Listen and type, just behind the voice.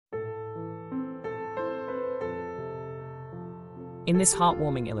In this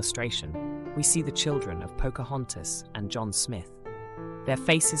heartwarming illustration, we see the children of Pocahontas and John Smith, their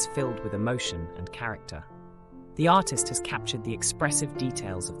faces filled with emotion and character. The artist has captured the expressive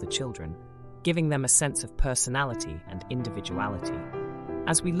details of the children, giving them a sense of personality and individuality.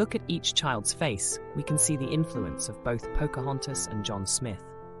 As we look at each child's face, we can see the influence of both Pocahontas and John Smith,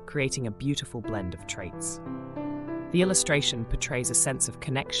 creating a beautiful blend of traits. The illustration portrays a sense of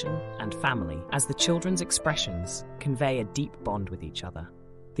connection and family as the children's expressions convey a deep bond with each other.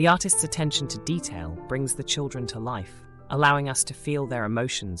 The artist's attention to detail brings the children to life, allowing us to feel their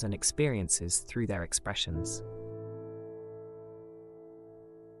emotions and experiences through their expressions.